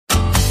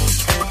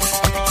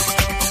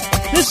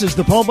This is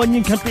the Paul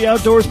Bunyan Country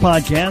Outdoors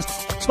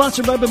Podcast,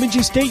 sponsored by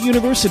Bemidji State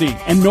University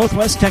and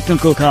Northwest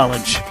Technical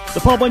College.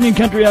 The Paul Bunyan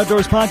Country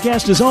Outdoors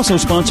Podcast is also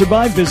sponsored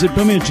by Visit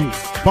Bemidji.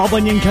 Paul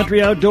Bunyan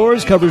Country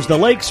Outdoors covers the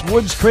lakes,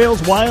 woods,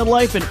 trails,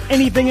 wildlife, and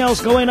anything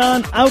else going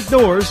on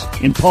outdoors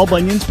in Paul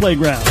Bunyan's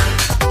playground.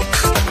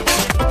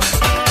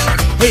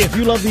 Hey, if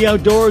you love the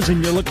outdoors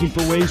and you're looking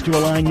for ways to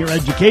align your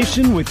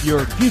education with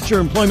your future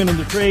employment in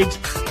the trades,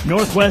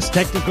 Northwest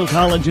Technical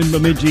College in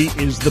Bemidji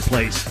is the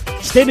place.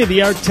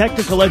 State-of-the-art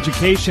technical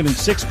education in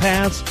 6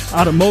 paths,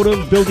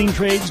 automotive, building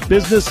trades,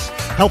 business,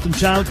 health and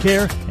child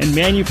care, and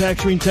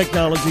manufacturing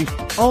technology,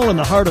 all in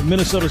the heart of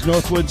Minnesota's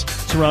Northwoods,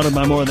 surrounded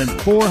by more than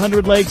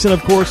 400 lakes and,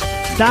 of course,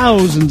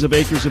 thousands of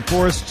acres of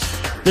forests.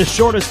 The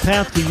shortest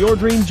path to your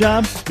dream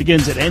job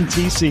begins at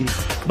NTC,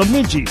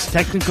 Bemidji's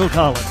Technical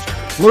College.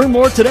 Learn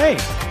more today.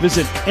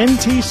 Visit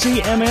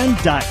ntcmn.edu.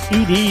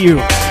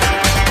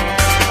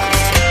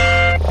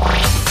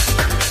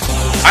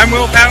 I'm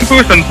Will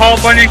Pampoose and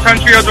Paul Bunyan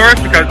Country Outdoors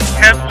because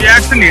Ted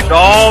Jackson needs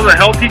all the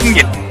help he can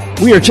get.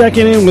 We are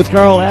checking in with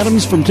Carl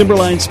Adams from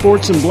Timberline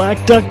Sports in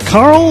Black Duck.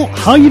 Carl,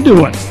 how you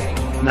doing?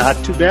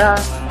 Not too bad.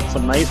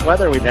 Some nice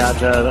weather we've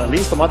had at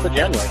least the month of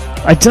January.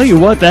 I tell you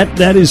what,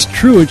 that is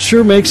true. It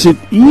sure makes it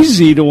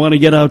easy to want to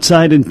get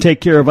outside and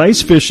take care of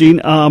ice fishing.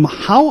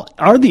 How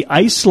are the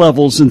ice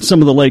levels in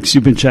some of the lakes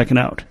you've been checking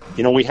out?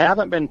 You know, we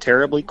haven't been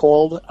terribly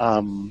cold,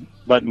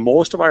 but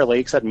most of our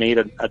lakes have made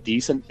a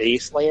decent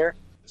base layer.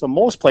 So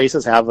most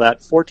places have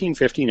that 14,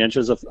 15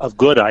 inches of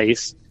good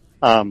ice.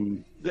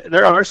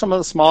 There are some of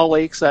the small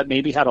lakes that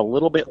maybe had a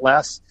little bit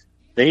less.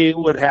 They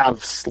would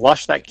have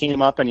slush that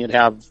came up, and you'd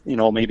have,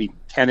 maybe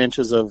 10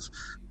 inches of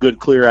good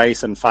clear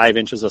ice and 5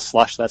 inches of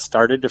slush that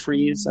started to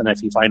freeze. And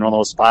if you find one of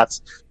those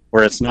spots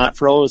where it's not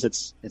froze,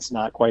 it's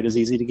not quite as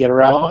easy to get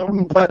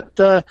around.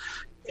 But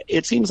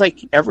it seems like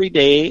every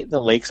day the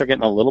lakes are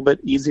getting a little bit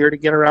easier to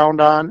get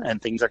around on,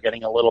 and things are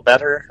getting a little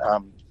better.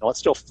 It's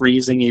still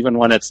freezing even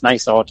when it's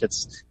nice out.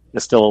 It's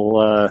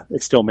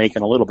still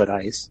making a little bit of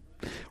ice.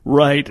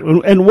 Right.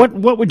 And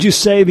what would you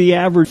say the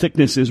average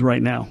thickness is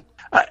right now?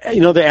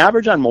 The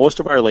average on most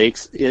of our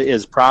lakes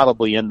is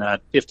probably in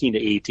that 15 to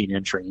 18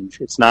 inch range.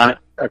 It's not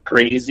a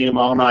crazy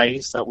amount of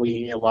ice that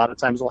we a lot of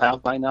times will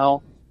have by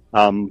now,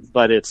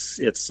 but it's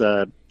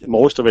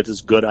most of it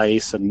is good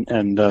ice,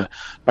 and our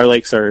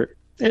lakes are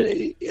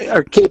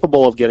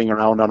capable of getting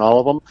around on all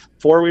of them.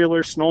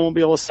 Four-wheelers,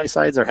 snowmobiles,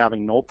 sides are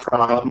having no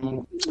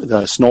problem.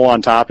 The snow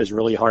on top is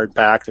really hard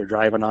packed. They're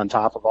driving on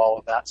top of all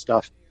of that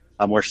stuff.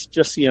 We're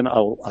just seeing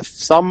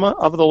some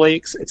of the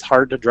lakes it's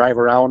hard to drive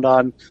around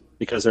on,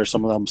 because there's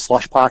some of them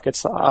slush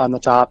pockets on the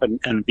top,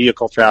 and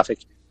vehicle traffic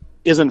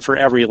isn't for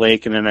every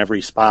lake and in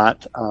every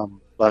spot.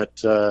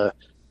 But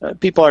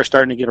people are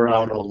starting to get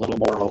around a little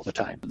more all the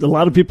time. A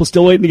lot of people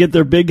still waiting to get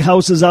their big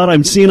houses out.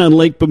 I'm seeing on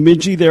Lake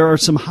Bemidji there are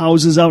some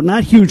houses out,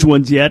 not huge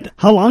ones yet.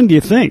 How long do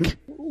you think?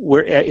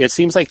 It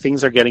seems like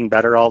things are getting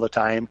better all the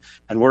time,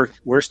 and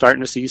we're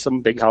starting to see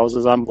some big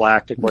houses on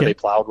Black Duck where they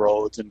plowed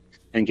roads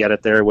and get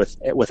it there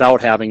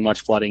without having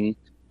much flooding.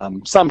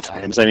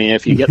 Sometimes,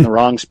 if you get in the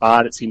wrong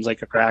spot, it seems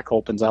like a crack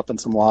opens up in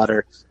some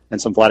water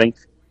and some flooding.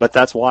 But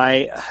that's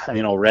why,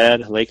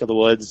 Red, Lake of the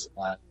Woods,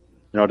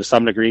 to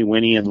some degree,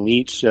 Winnie and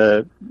Leech,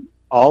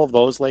 all of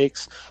those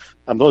lakes,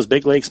 those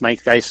big lakes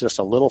make ice just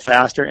a little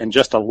faster, and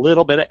just a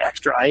little bit of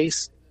extra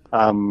ice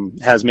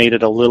has made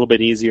it a little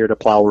bit easier to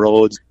plow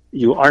roads.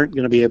 You aren't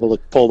going to be able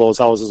to pull those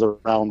houses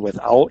around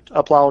without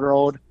a plowed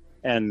road,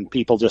 and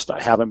people just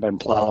haven't been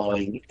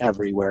plowing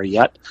everywhere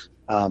yet.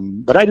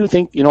 But I do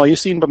think, you've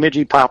seen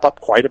Bemidji pop up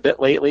quite a bit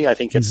lately. I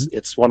think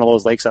it's one of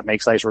those lakes that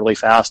makes ice really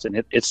fast,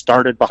 and it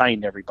started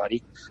behind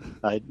everybody.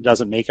 It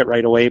doesn't make it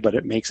right away, but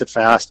it makes it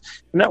fast.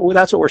 And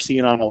that's what we're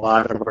seeing on a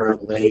lot of our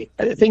lakes.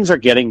 Things are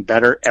getting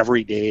better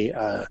every day.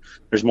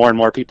 There's more and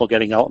more people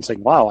getting out and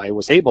saying, wow, I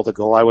was able to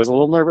go. I was a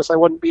little nervous I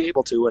wouldn't be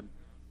able to.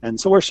 And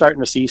so we're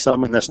starting to see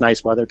some in this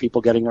nice weather,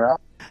 people getting around.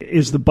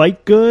 Is the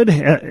bite good,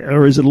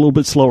 or is it a little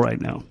bit slow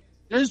right now?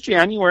 It is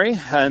January,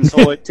 and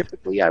so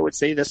typically I would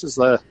say this is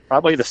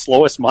probably the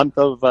slowest month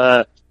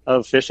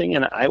of fishing,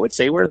 and I would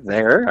say we're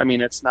there.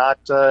 It's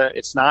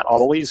not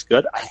always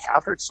good. I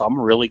have heard some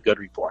really good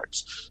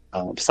reports.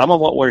 Some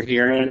of what we're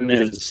hearing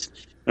is,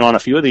 on a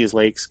few of these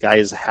lakes,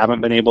 guys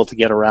haven't been able to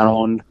get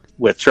around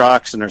with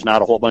trucks, and there's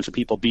not a whole bunch of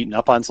people beating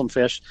up on some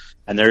fish,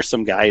 and there's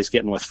some guys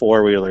getting with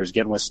four-wheelers,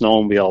 getting with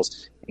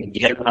snowmobiles, and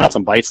getting on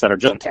some bites that are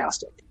just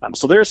fantastic.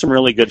 So there's some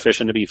really good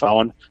fishing to be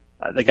found.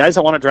 The guys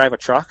that want to drive a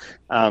truck,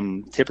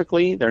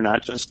 typically they're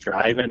not just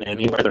driving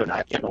anywhere. They're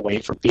not getting away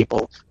from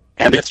people.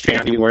 And it's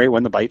January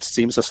when the bite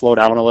seems to slow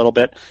down a little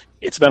bit.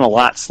 It's been a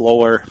lot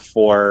slower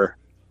for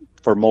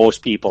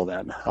most people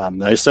then.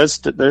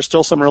 There's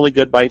still some really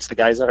good bites. The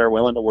guys that are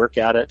willing to work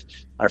at it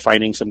are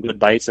finding some good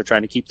bites. They're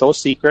trying to keep those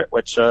secret,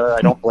 which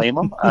I don't blame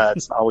them.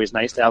 It's always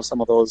nice to have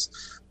some of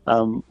those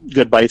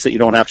good bites that you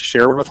don't have to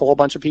share with a whole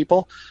bunch of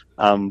people.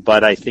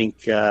 But I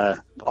think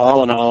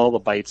all in all, the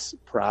bites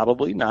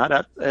probably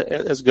not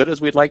as good as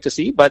we'd like to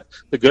see. But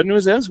the good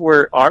news is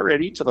we're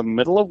already to the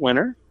middle of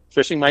winter.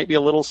 fishing might be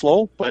a little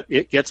slow, but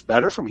it gets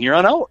better from here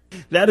on out.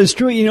 That is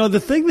true. You know, the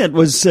thing that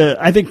was,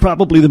 I think,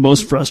 probably the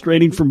most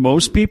frustrating for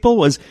most people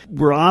was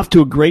we're off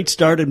to a great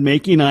start at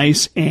making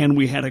ice, and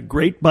we had a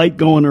great bite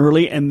going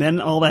early, and then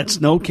all that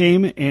snow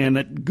came, and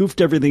it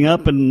goofed everything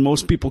up, and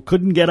most people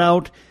couldn't get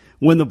out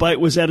when the bite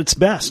was at its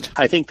best.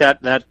 I think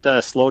that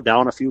slowed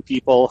down a few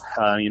people,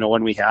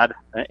 when we've had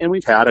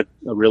a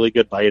really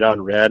good bite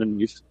on red,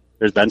 and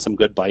there's been some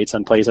good bites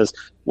on places.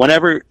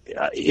 Whenever,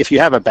 if you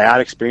have a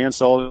bad experience,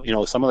 though,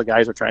 some of the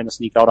guys were trying to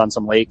sneak out on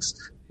some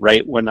lakes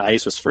right when the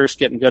ice was first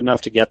getting good enough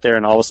to get there,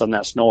 and all of a sudden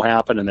that snow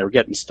happened, and they were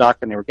getting stuck,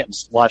 and they were getting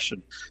slush,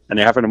 and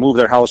they're having to move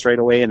their house right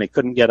away, and they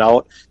couldn't get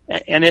out.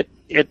 And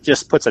it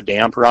just puts a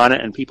damper on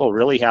it, and people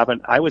really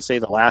haven't, I would say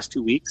the last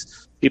 2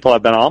 weeks, people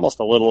have been almost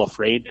a little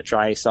afraid to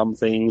try some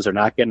things. They're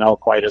not getting out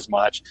quite as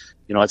much.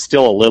 It's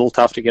still a little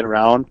tough to get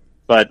around,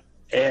 but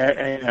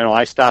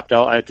I stopped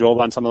out. I drove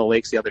on some of the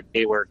lakes the other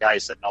day where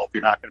guys said, "Nope,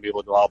 you're not going to be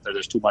able to go out there.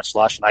 There's too much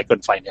slush," and I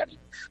couldn't find any.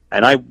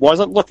 And I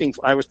wasn't looking.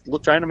 I was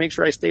trying to make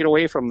sure I stayed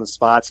away from the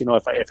spots.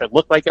 If it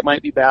looked like it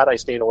might be bad, I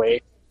stayed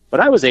away. But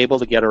I was able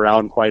to get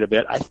around quite a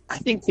bit. I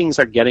think things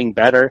are getting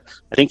better.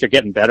 I think they're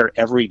getting better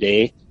every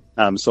day.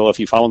 So if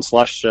you found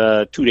slush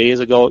 2 days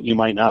ago, you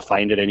might not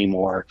find it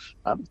anymore.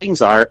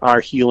 Things are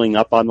healing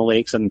up on the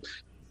lakes, and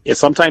it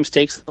sometimes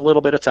takes a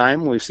little bit of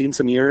time. We've seen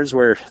some years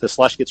where the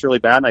slush gets really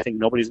bad, and I think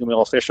nobody's going to be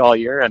able to fish all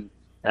year.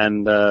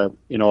 And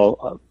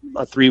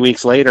 3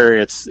 weeks later,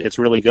 it's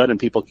really good, and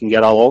people can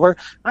get all over.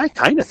 I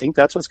kind of think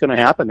that's what's going to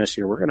happen this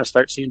year. We're going to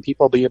start seeing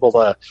people be able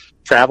to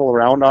travel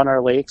around on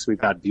our lakes. We've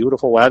got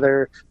beautiful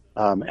weather.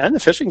 And the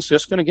fishing's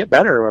just going to get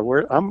better.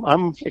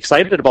 I'm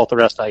excited about the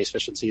rest of ice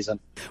fishing season.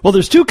 Well,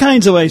 there's two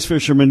kinds of ice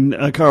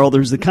fishermen, Carl.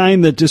 There's the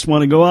kind that just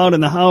want to go out in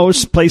the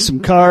house, play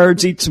some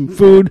cards, eat some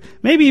food,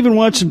 maybe even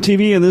watch some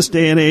TV in this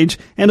day and age.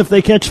 And if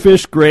they catch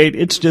fish, great.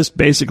 It's just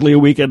basically a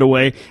weekend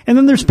away. And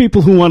then there's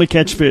people who want to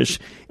catch fish.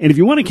 And if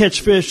you want to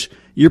catch fish,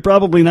 you're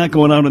probably not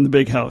going out in the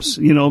big house.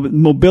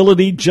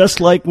 Mobility, just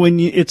like when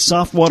it's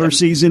soft water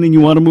season and you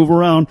want to move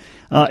around,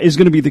 is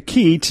going to be the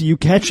key to you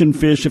catching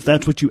fish if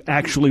that's what you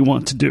actually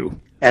want to do.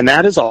 And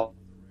that is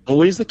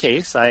always the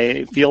case.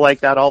 I feel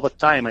like that all the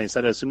time. I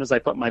said as soon as I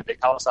put my big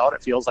house out,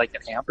 it feels like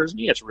it hampers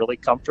me. It's really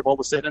comfortable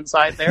to sit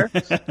inside there.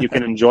 You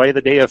can enjoy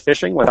the day of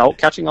fishing without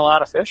catching a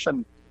lot of fish,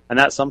 and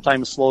that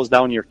sometimes slows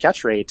down your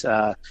catch rate.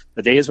 The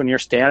days when you're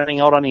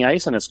standing out on the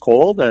ice and it's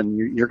cold and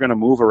you're going to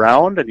move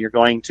around and you're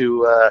going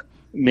to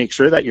make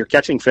sure that you're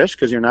catching fish,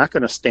 because you're not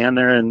going to stand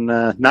there and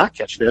not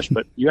catch fish,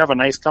 but you have a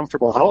nice,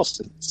 comfortable house.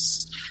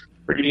 It's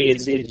pretty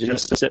easy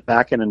just to sit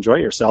back and enjoy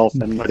yourself,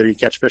 and whether you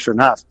catch fish or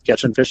not,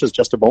 catching fish is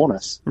just a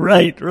bonus.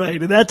 Right.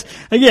 And that's,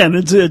 again,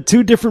 it's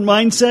two different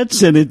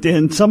mindsets,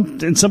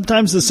 and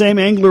sometimes the same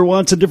angler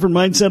wants a different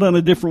mindset on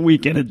a different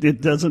weekend. It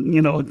doesn't,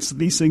 it's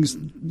these things,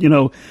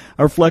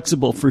 are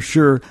flexible for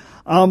sure.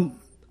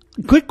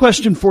 Quick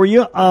question for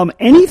you.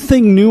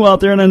 Anything new out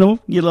there? And I know,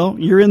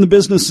 you're in the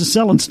business of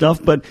selling stuff,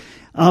 but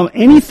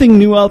anything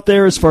new out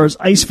there as far as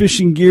ice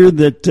fishing gear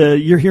that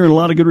you're hearing a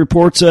lot of good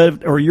reports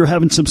of, or you're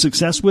having some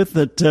success with,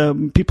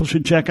 that people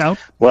should check out?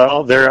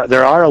 Well,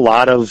 there are a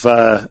lot of,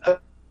 the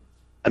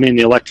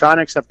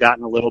electronics have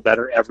gotten a little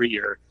better every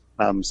year.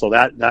 So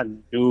that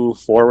new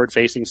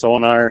forward-facing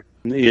sonar,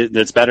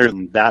 it's better.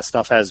 That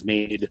stuff has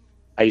made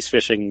ice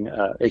fishing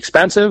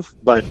expensive,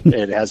 but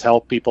it has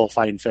helped people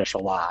find fish a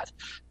lot.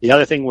 The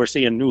other thing, we're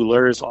seeing new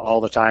lures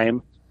all the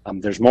time.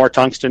 There's more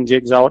tungsten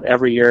jigs out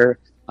every year.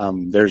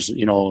 There's,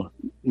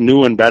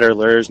 new and better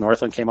lures.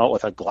 Northland came out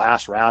with a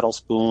glass rattle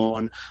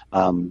spoon,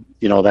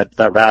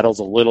 that rattles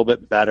a little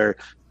bit better.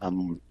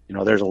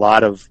 There's a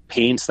lot of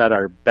paints that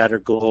are better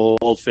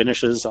gold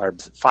finishes. Our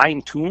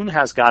fine tune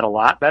has got a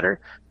lot better.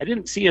 I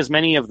didn't see as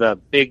many of the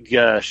big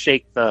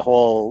shake the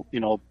whole,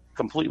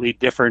 completely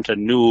different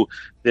and new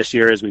this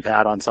year as we've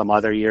had on some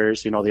other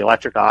years. The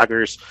electric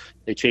augers,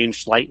 they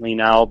changed slightly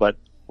now, but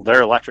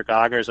they're electric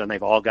augers, and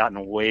they've all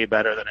gotten way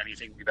better than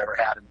anything we've ever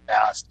had in the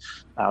past.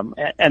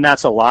 And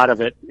that's a lot of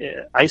it.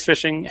 Ice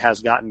fishing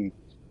has gotten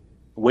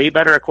way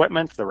better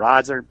equipment. The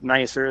rods are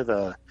nicer.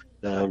 The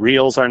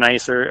reels are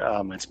nicer.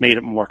 It's made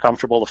it more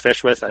comfortable to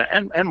fish with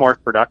and more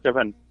productive.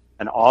 And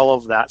all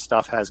of that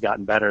stuff has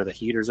gotten better. The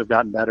heaters have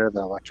gotten better.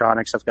 The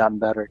electronics have gotten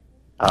better.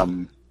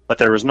 But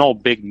there was no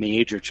big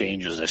major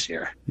changes this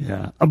year.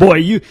 Yeah.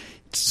 Boy,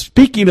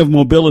 speaking of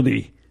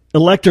mobility,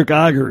 electric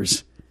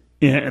augers,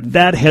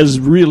 that has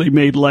really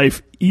made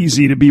life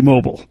easy to be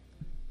mobile.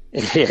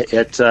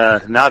 It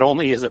not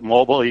only is it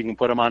mobile, you can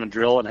put them on a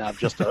drill and have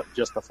just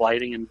the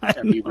flighting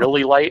and be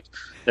really light.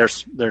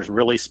 There's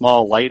really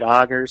small light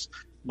augers,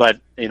 but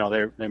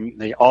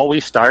they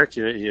always start.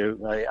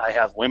 I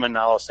have women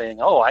now saying,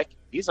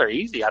 these are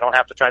easy. I don't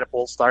have to try to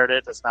pull start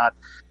it.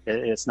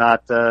 It's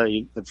not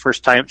the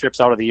first time trips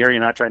out of the year.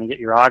 You're not trying to get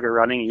your auger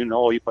running.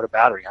 You put a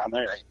battery on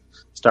there, they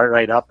start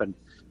right up, and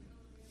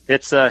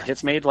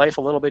it's made life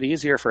a little bit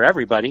easier for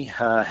everybody,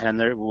 and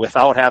they're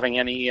without having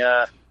any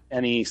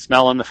any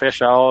smell in the fish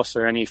house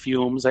or any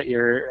fumes that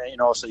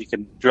so you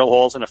can drill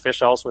holes in a fish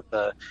house with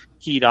the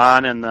heat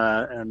on and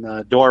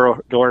the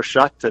door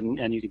shut,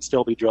 and you can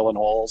still be drilling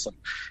holes. And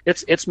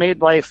it's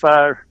made life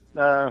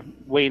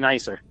way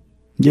nicer.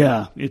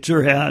 Yeah, it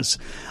sure has.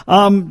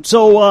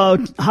 So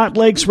Hot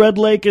Lakes, Red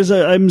Lake is,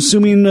 I'm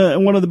assuming,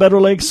 one of the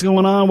better lakes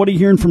going on. What are you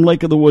hearing from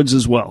Lake of the Woods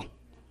as well?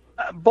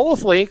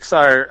 Both lakes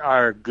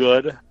are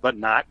good, but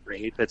not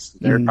great.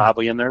 They're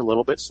probably in their a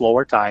little bit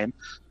slower time.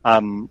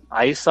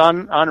 Ice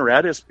on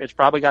Red it's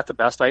probably got the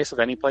best ice of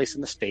any place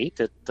in the state.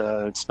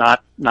 It's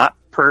not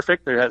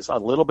perfect. There has a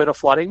little bit of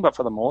flooding, but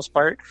for the most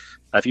part,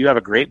 if you have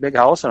a great big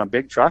house and a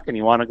big truck and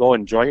you want to go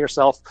enjoy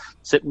yourself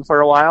sitting for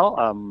a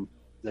while,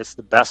 it's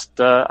the best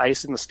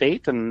ice in the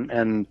state.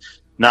 And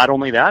not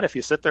only that, if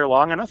you sit there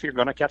long enough, you're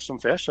going to catch some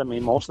fish. I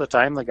mean, most of the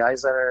time, the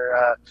guys that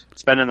are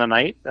spending the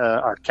night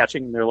are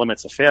catching their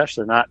limits of fish.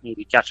 They're not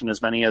maybe catching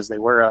as many as they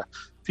were a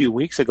few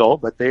weeks ago,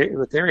 but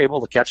they're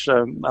able to catch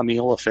a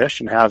meal of fish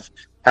and have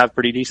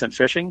pretty decent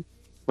fishing.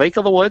 Lake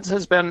of the Woods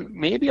has been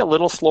maybe a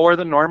little slower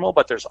than normal,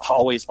 but there's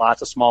always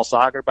lots of small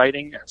sauger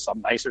biting. There's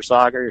some nicer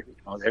sauger.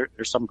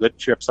 There's some good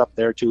trips up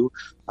there too.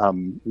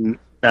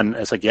 And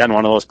it's, again,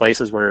 one of those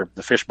places where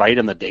the fish bite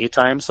in the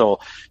daytime, so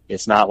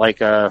it's not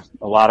like a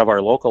lot of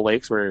our local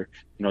lakes where,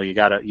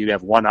 you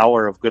have 1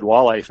 hour of good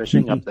walleye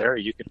fishing up there.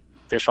 You can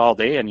fish all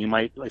day, and you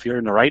might, if you're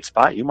in the right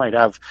spot, you might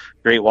have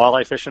great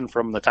walleye fishing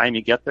from the time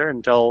you get there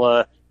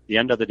until the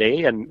end of the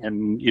day,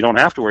 and you don't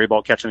have to worry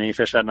about catching any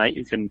fish at night.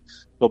 You can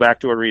go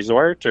back to a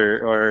resort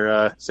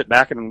or sit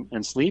back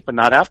and sleep and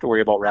not have to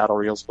worry about rattle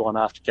reels going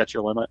off to catch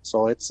your limit.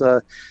 So it's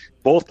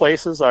both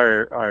places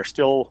are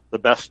still the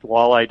best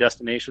walleye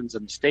destinations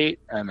in the state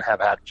and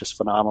have had just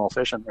phenomenal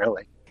fishing,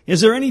 really.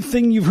 Is there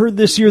anything you've heard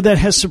this year that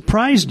has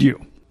surprised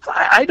you?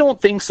 I don't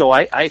think so.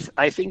 I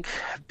think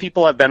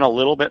people have been a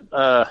little bit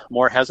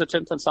more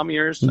hesitant than some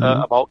years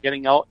about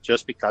getting out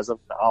just because of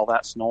all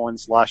that snow and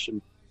slush,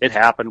 and it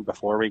happened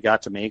before we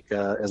got to make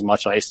as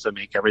much ice to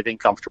make everything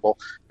comfortable.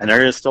 And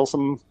there is still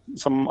some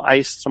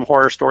ice, some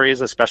horror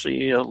stories,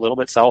 especially a little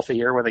bit south of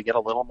here where they get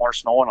a little more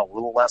snow and a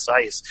little less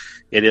ice.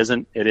 It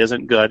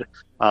isn't good.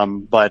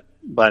 But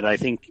I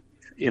think,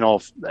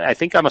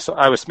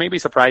 I was maybe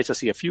surprised to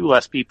see a few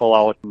less people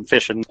out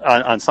fishing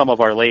on some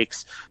of our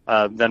lakes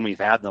than we've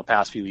had in the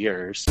past few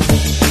years.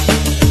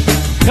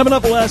 Coming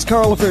up, we'll ask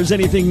Carl if there's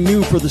anything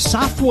new for the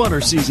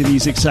softwater season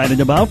he's excited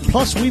about.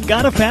 Plus, we've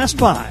got a Fast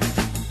Five.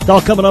 It's all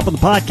coming up on the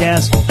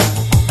podcast.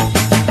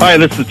 Hi,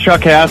 this is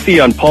Chuck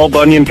Hassey on Paul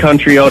Bunyan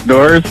Country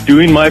Outdoors,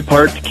 doing my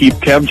part to keep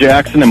Kev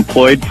Jackson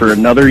employed for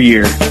another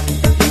year.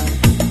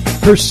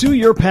 Pursue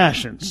your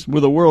passions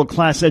with a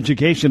world-class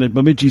education at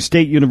Bemidji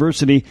State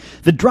University.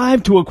 The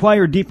drive to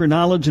acquire deeper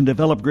knowledge and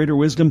develop greater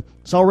wisdom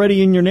is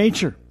already in your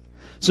nature.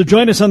 So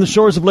join us on the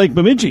shores of Lake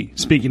Bemidji.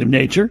 Speaking of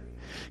nature,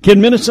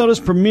 can Minnesota's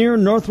premier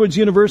Northwoods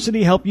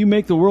University help you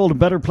make the world a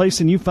better place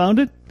than you found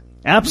it?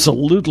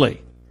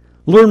 Absolutely.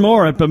 Learn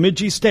more at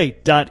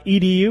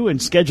bemidjistate.edu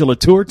and schedule a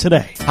tour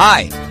today.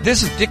 Hi,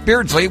 this is Dick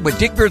Beardsley with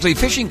Dick Beardsley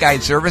Fishing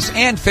Guide Service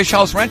and Fish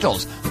House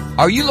Rentals.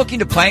 Are you looking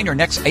to plan your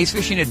next ice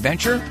fishing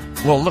adventure?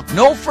 Well, look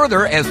no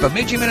further, as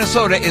Bemidji,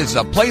 Minnesota is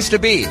the place to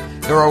be.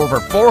 There are over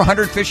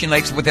 400 fishing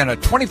lakes within a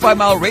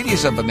 25-mile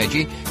radius of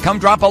Bemidji. Come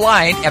drop a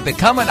line and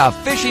become a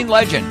fishing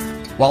legend.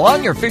 While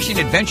on your fishing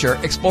adventure,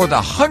 explore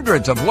the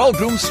hundreds of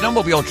well-groomed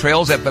snowmobile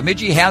trails that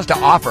Bemidji has to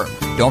offer.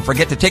 Don't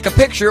forget to take a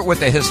picture with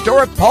the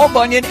historic Paul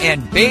Bunyan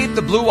and bathe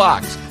the Blue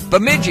Ox.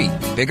 Bemidji,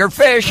 bigger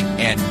fish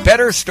and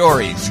better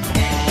stories.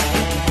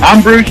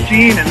 I'm Bruce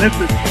Jean, and this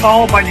is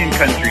Paul Bunyan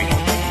Country.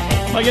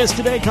 My guest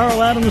today,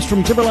 Carl Adams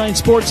from Timberline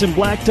Sports in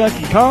Black Duck.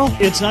 And Carl,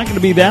 it's not going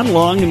to be that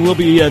long, and we'll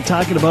be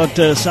talking about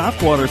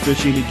softwater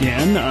fishing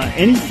again.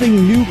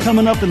 Anything new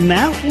coming up in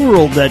that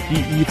world that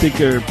you think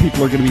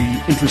people are going to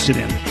be interested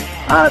in?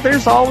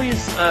 There's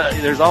always,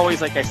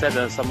 like I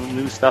said, some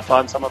new stuff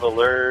on some of the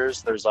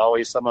lures. There's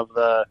always some of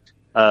the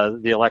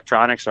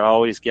electronics are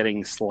always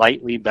getting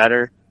slightly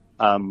better.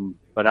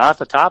 But off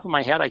the top of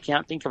my head, I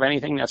can't think of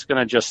anything that's going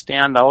to just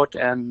stand out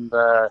and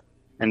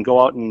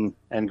go out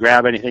and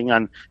grab anything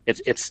on.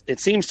 It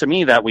seems to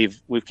me that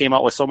we've came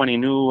out with so many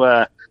new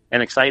and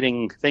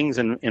exciting things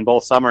in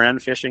both summer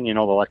and fishing. The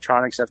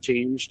electronics have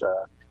changed.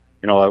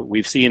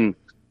 We've seen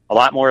a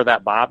lot more of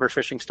that bobber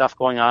fishing stuff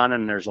going on,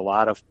 and there's a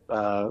lot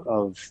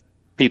of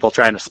people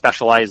trying to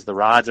specialize. The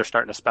rods are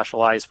starting to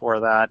specialize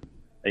for that.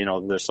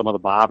 There's some of the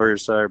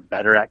bobbers are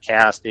better at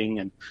casting,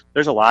 and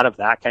there's a lot of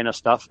that kind of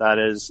stuff that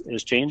is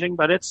changing,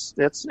 but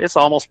it's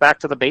almost back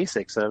to the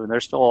basics. I mean,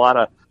 there's still a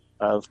lot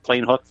of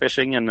plain hook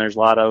fishing, and there's a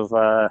lot of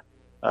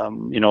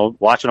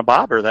watching a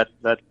bobber that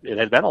it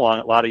had been a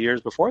lot of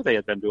years before they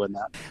had been doing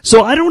that.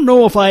 So I don't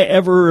know if I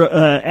ever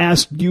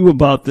asked you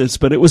about this,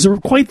 but it was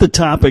quite the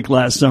topic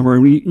last summer.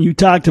 You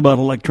talked about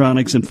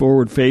electronics and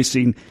forward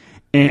facing,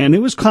 and it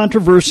was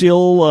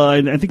controversial.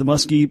 I think the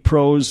Muskie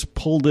pros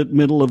pulled it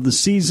middle of the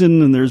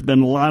season, and there's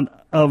been a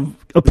lot of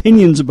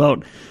opinions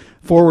about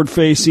forward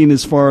facing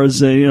as far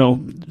as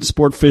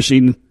sport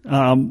fishing.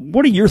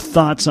 What are your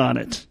thoughts on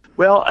it?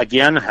 Well,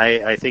 again,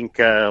 I think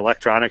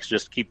electronics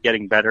just keep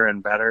getting better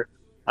and better.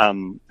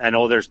 I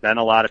know there's been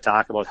a lot of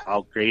talk about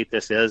how great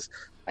this is.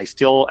 I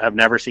still have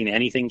never seen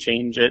anything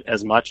change it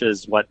as much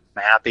as what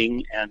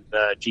mapping and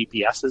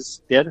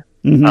GPSs did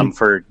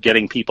for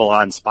getting people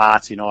on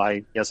spots.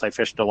 I guess I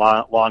fished a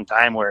long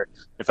time where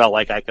it felt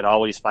like I could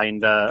always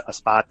find a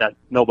spot that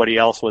nobody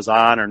else was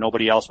on or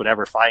nobody else would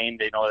ever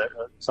find,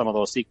 some of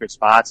those secret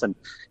spots. And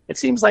it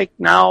seems like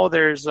now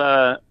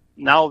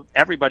now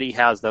everybody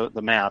has the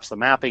maps. The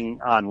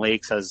mapping on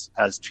lakes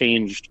has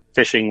changed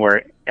fishing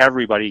where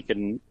everybody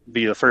can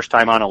be the first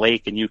time on a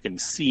lake and you can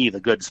see the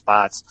good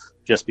spots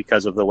just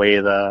because of the way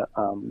the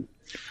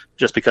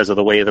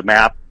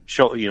map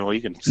show.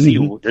 You can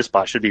see this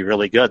spot should be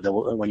really good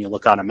when you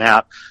look on a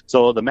map.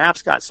 So the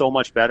maps got so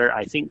much better.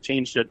 I think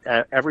changed it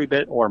every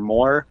bit or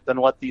more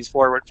than what these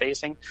forward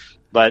facing.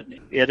 But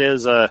it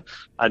is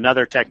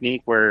another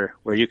technique where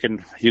you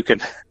can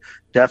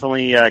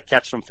definitely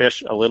catch some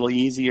fish a little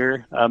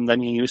easier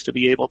than you used to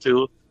be able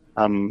to.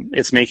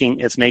 It's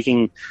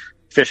making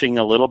fishing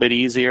a little bit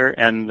easier,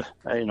 and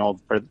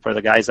for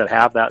the guys that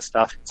have that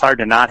stuff, it's hard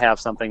to not have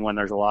something when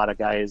there's a lot of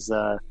guys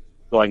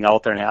going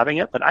out there and having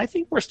it. But I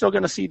think we're still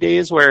going to see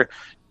days where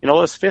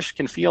those fish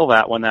can feel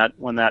that when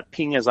that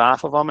ping is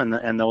off of them,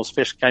 and those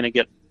fish kind of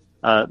get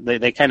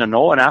they kind of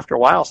know, and after a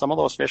while, some of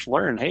those fish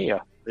learn, hey,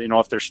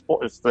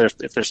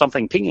 if there's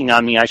something pinging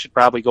on me, I should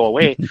probably go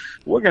away.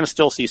 We're going to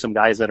still see some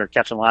guys that are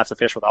catching lots of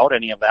fish without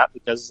any of that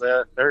because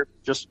they're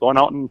just going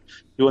out and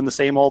doing the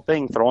same old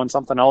thing, throwing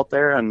something out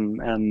there and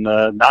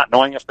not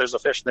knowing if there's a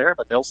fish there,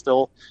 but there's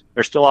still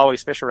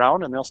always fish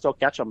around and they'll still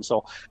catch them.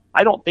 So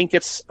I don't think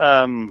it's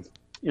going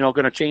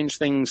to change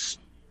things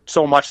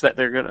so much that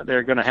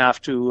they're going to have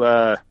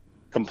to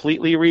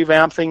completely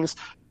revamp things.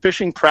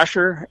 Fishing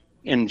pressure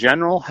in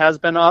general has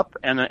been up,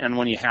 and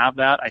when you have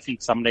that, I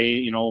think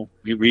someday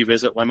we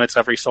revisit limits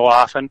every so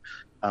often.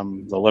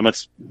 The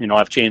limits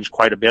have changed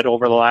quite a bit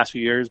over the last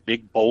few years.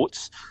 Big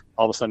boats,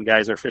 all of a sudden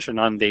guys are fishing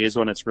on days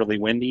when it's really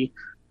windy.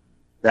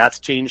 That's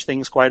changed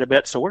things quite a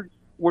bit. So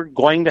we're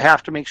going to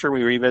have to make sure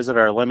we revisit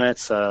our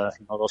limits.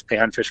 Those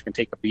panfish can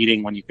take a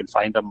beating when you can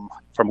find them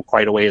from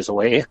quite a ways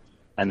away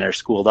and they're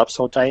schooled up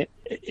so tight.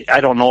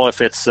 I don't know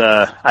if it's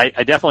I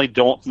definitely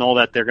don't know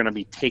that they're going to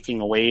be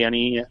taking away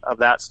any of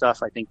that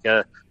stuff. I think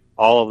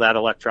all of that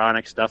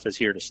electronic stuff is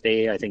here to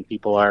stay. I think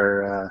people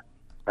are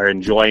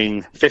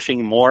enjoying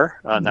fishing more,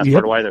 and that's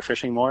part of why they're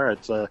fishing more.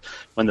 It's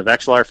when the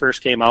Vexilar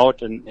first came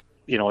out, and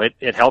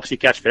it helps you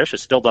catch fish. It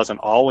still doesn't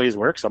always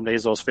work. Some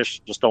days those fish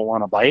just don't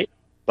want to bite,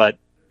 but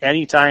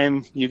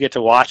anytime you get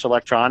to watch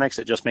electronics,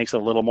 it just makes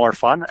it a little more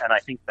fun. And I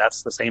think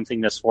that's the same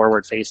thing this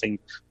forward-facing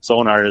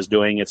sonar is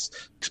doing.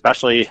 It's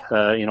especially,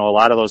 a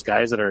lot of those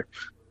guys that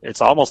it's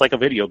almost like a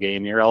video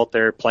game. You're out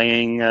there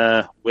playing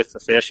with the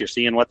fish. You're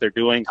seeing what they're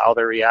doing, how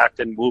they're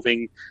reacting,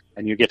 moving,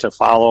 and you get to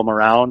follow them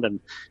around. And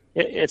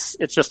it's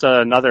just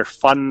another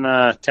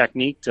fun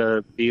technique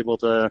to be able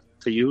to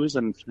use.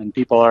 And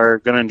people are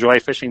going to enjoy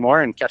fishing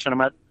more and catching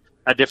them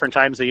at different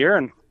times of year.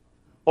 And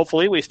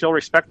hopefully we still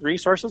respect the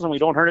resources and we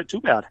don't hurt it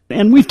too bad.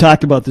 And we've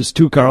talked about this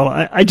too, Carl.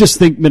 I just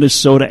think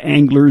Minnesota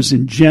anglers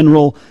in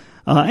general,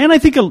 and I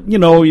think,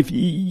 if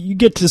you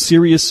get to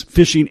serious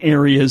fishing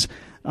areas,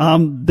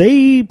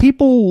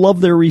 people love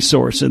their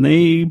resource and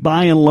they,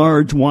 by and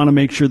large, want to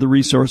make sure the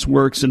resource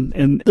works.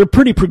 And they're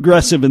pretty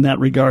progressive in that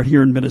regard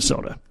here in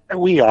Minnesota.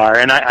 We are,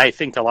 and I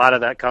think a lot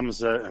of that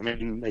comes,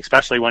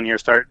 especially when you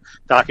start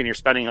talking, you're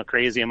spending a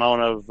crazy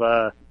amount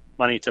of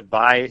money to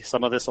buy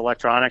some of this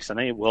electronics, and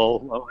they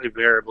will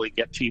invariably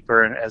get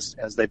cheaper as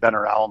they've been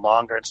around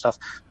longer and stuff.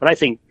 But I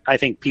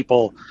think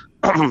people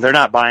they're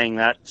not buying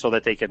that so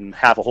that they can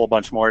have a whole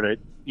bunch more.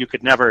 You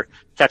could never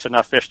catch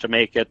enough fish to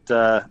make it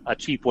a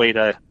cheap way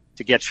to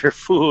get your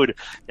food.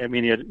 I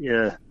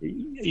mean,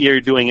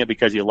 you're doing it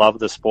because you love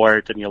the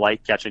sport and you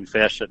like catching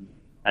fish,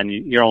 and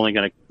you're only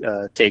going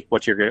to take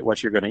what you're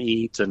going to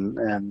eat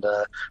and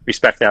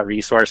respect that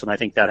resource. And I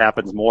think that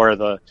happens more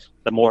the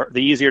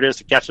easier it is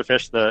to catch the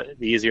fish, the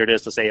easier it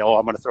is to say, oh,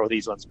 I'm going to throw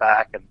these ones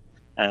back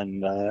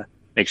and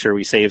make sure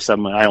we save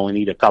some. I only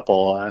need a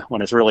couple.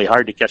 When it's really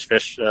hard to catch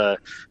fish,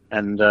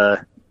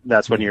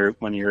 that's when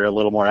you're a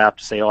little more apt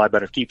to say, oh, I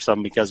better keep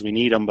some because we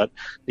need them. But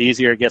the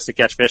easier it gets to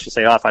catch fish, to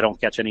say, oh, if I don't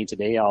catch any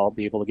today, I'll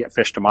be able to get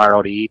fish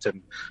tomorrow to eat,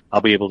 and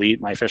I'll be able to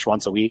eat my fish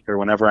once a week or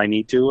whenever I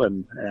need to,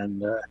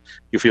 and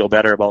you feel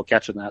better about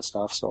catching that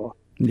stuff. So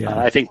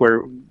I think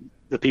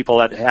the people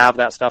that have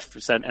that stuff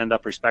end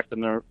up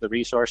respecting the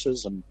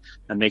resources and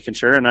making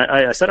sure. And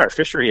I said our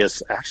fishery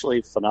is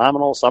actually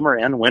phenomenal, summer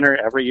and winter.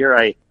 Every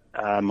year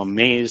I'm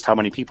amazed how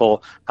many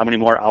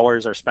more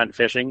hours are spent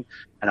fishing,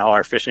 and how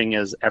our fishing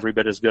is every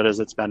bit as good as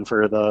it's been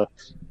for the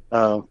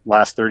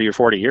last 30 or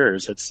 40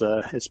 years.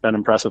 It's been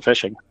impressive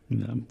fishing.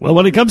 Yeah. Well,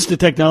 when it comes to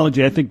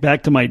technology, I think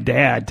back to my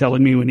dad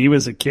telling me when he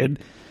was a kid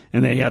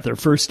and they got their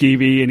first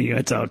TV and he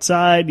gets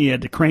outside and he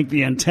had to crank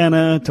the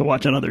antenna to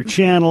watch another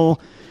channel.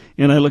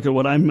 and I look at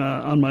what I'm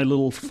on my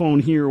little phone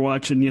here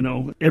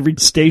watching, every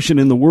station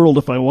in the world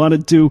if I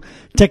wanted to.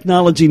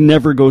 Technology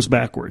never goes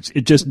backwards.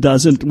 It just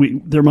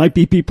doesn't. There might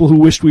be people who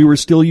wished we were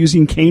still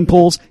using cane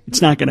poles.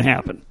 It's not going to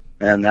happen.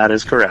 And that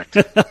is correct.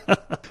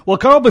 Well,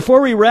 Carl,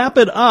 before we wrap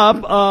it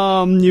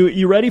up,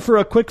 you ready for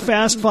a quick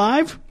Fast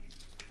Five?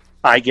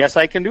 I guess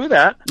I can do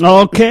that.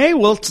 Okay,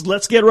 well,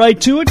 let's get right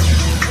to it.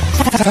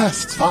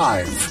 Fast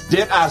Five.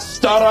 Did I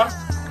stutter?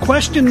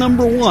 Question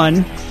number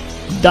 1,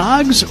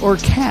 dogs or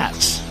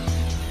cats?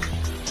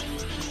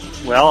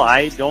 Well,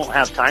 I don't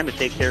have time to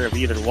take care of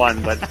either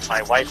one, but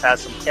my wife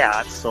has some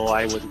cats, so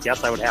I would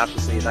guess I would have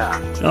to say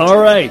that. All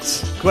right,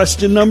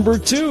 question number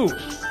 2.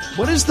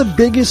 What is the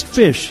biggest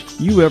fish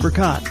you ever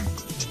caught?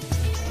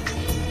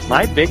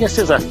 My biggest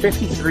is a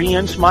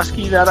 53-inch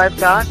muskie that I've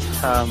got.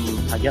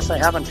 I guess I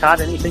haven't caught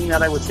anything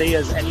that I would say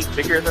is any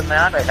bigger than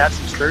that. I had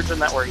some sturgeon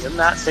that were in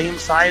that same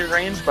size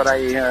range, but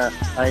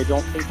I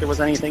don't think there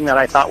was anything that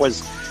I thought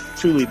was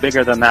truly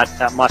bigger than that.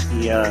 That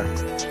muskie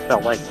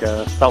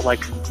felt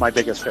like my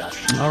biggest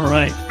fish. All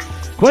right.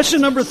 Question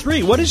number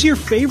 3. What is your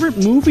favorite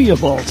movie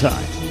of all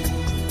time?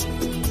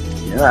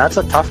 Yeah, that's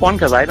a tough one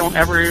because I don't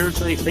ever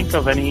usually think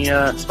of any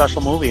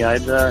special movie.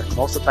 I'd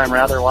most of the time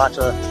rather watch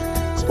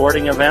a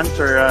sporting event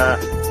or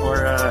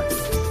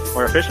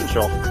a fishing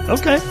show.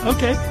 Okay.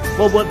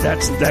 Well,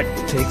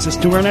 that takes us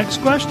to our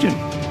next question.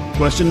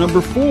 Question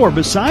number 4.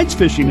 Besides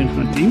fishing and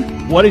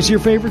hunting, what is your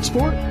favorite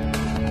sport?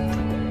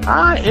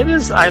 It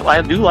is.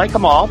 I do like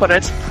them all, but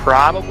it's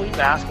probably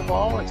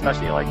basketball,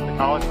 especially like the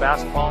college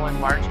basketball in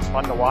March. It's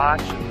fun to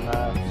watch,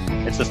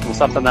 and it's just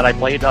something that I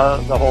played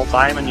the whole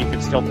time, and you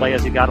can still play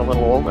as you got a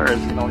little older.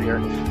 As you know,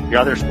 your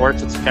other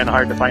sports, it's kind of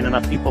hard to find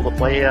enough people to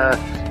play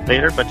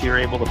later, but you're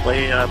able to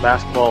play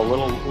basketball a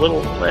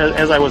little.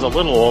 As I was a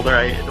little older,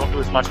 I don't do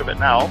as much of it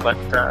now, but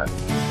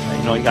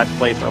you got to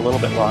play for a little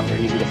bit longer.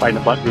 Easy to find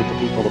a group of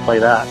people to play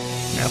that.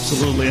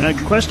 Absolutely. And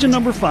question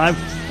number 5.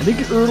 I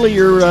think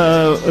earlier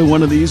in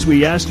one of these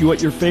we asked you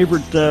what your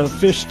favorite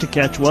fish to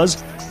catch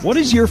was. What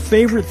is your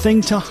favorite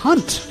thing to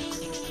hunt?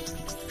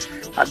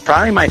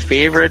 Probably my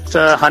favorite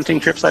hunting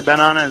trips I've been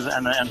on is,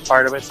 and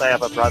part of it is I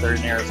have a brother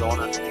in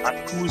Arizona.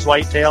 Coos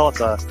whitetail. It's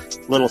a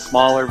little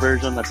smaller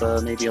version that's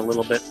maybe a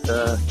little bit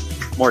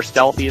more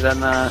stealthy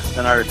than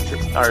our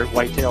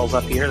whitetails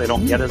up here. They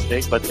don't get as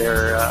big, but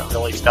they're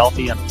really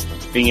stealthy, and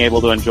being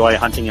able to enjoy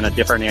hunting in a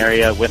different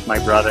area with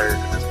my brother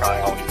is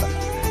probably always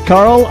fun.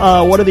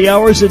 Carl, what are the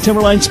hours at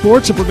Timberline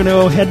Sports if we're going to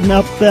go heading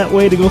up that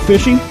way to go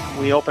fishing?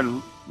 We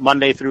open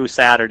Monday through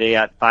Saturday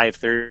at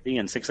 5:30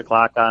 and 6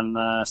 o'clock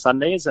on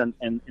Sundays and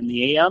in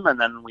the AM, and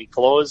then we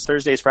close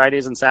Thursdays,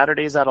 Fridays, and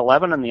Saturdays at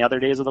 11, and the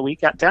other days of the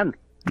week at 10.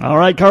 All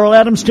right, Carl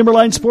Adams,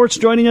 Timberline Sports,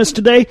 joining us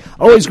today.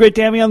 Always great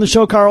to have you on the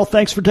show, Carl.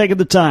 Thanks for taking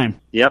the time.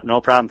 Yep, no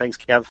problem. Thanks,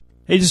 Kev.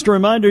 Hey, just a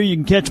reminder, you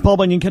can catch Paul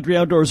Bunyan Country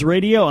Outdoors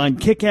Radio on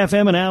Kick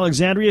FM in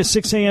Alexandria,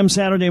 6 a.m.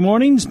 Saturday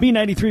mornings,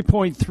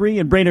 B93.3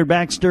 in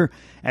Brainerd-Baxter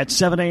at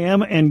 7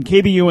 a.m., and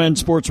KBUN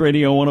Sports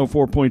Radio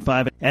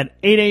 104.5 at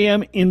 8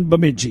 a.m. in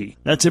Bemidji.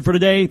 That's it for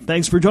today.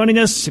 Thanks for joining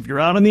us. If you're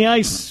out on the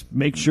ice,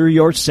 make sure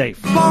you're safe.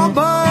 Paul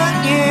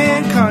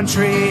Bunyan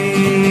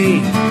Country.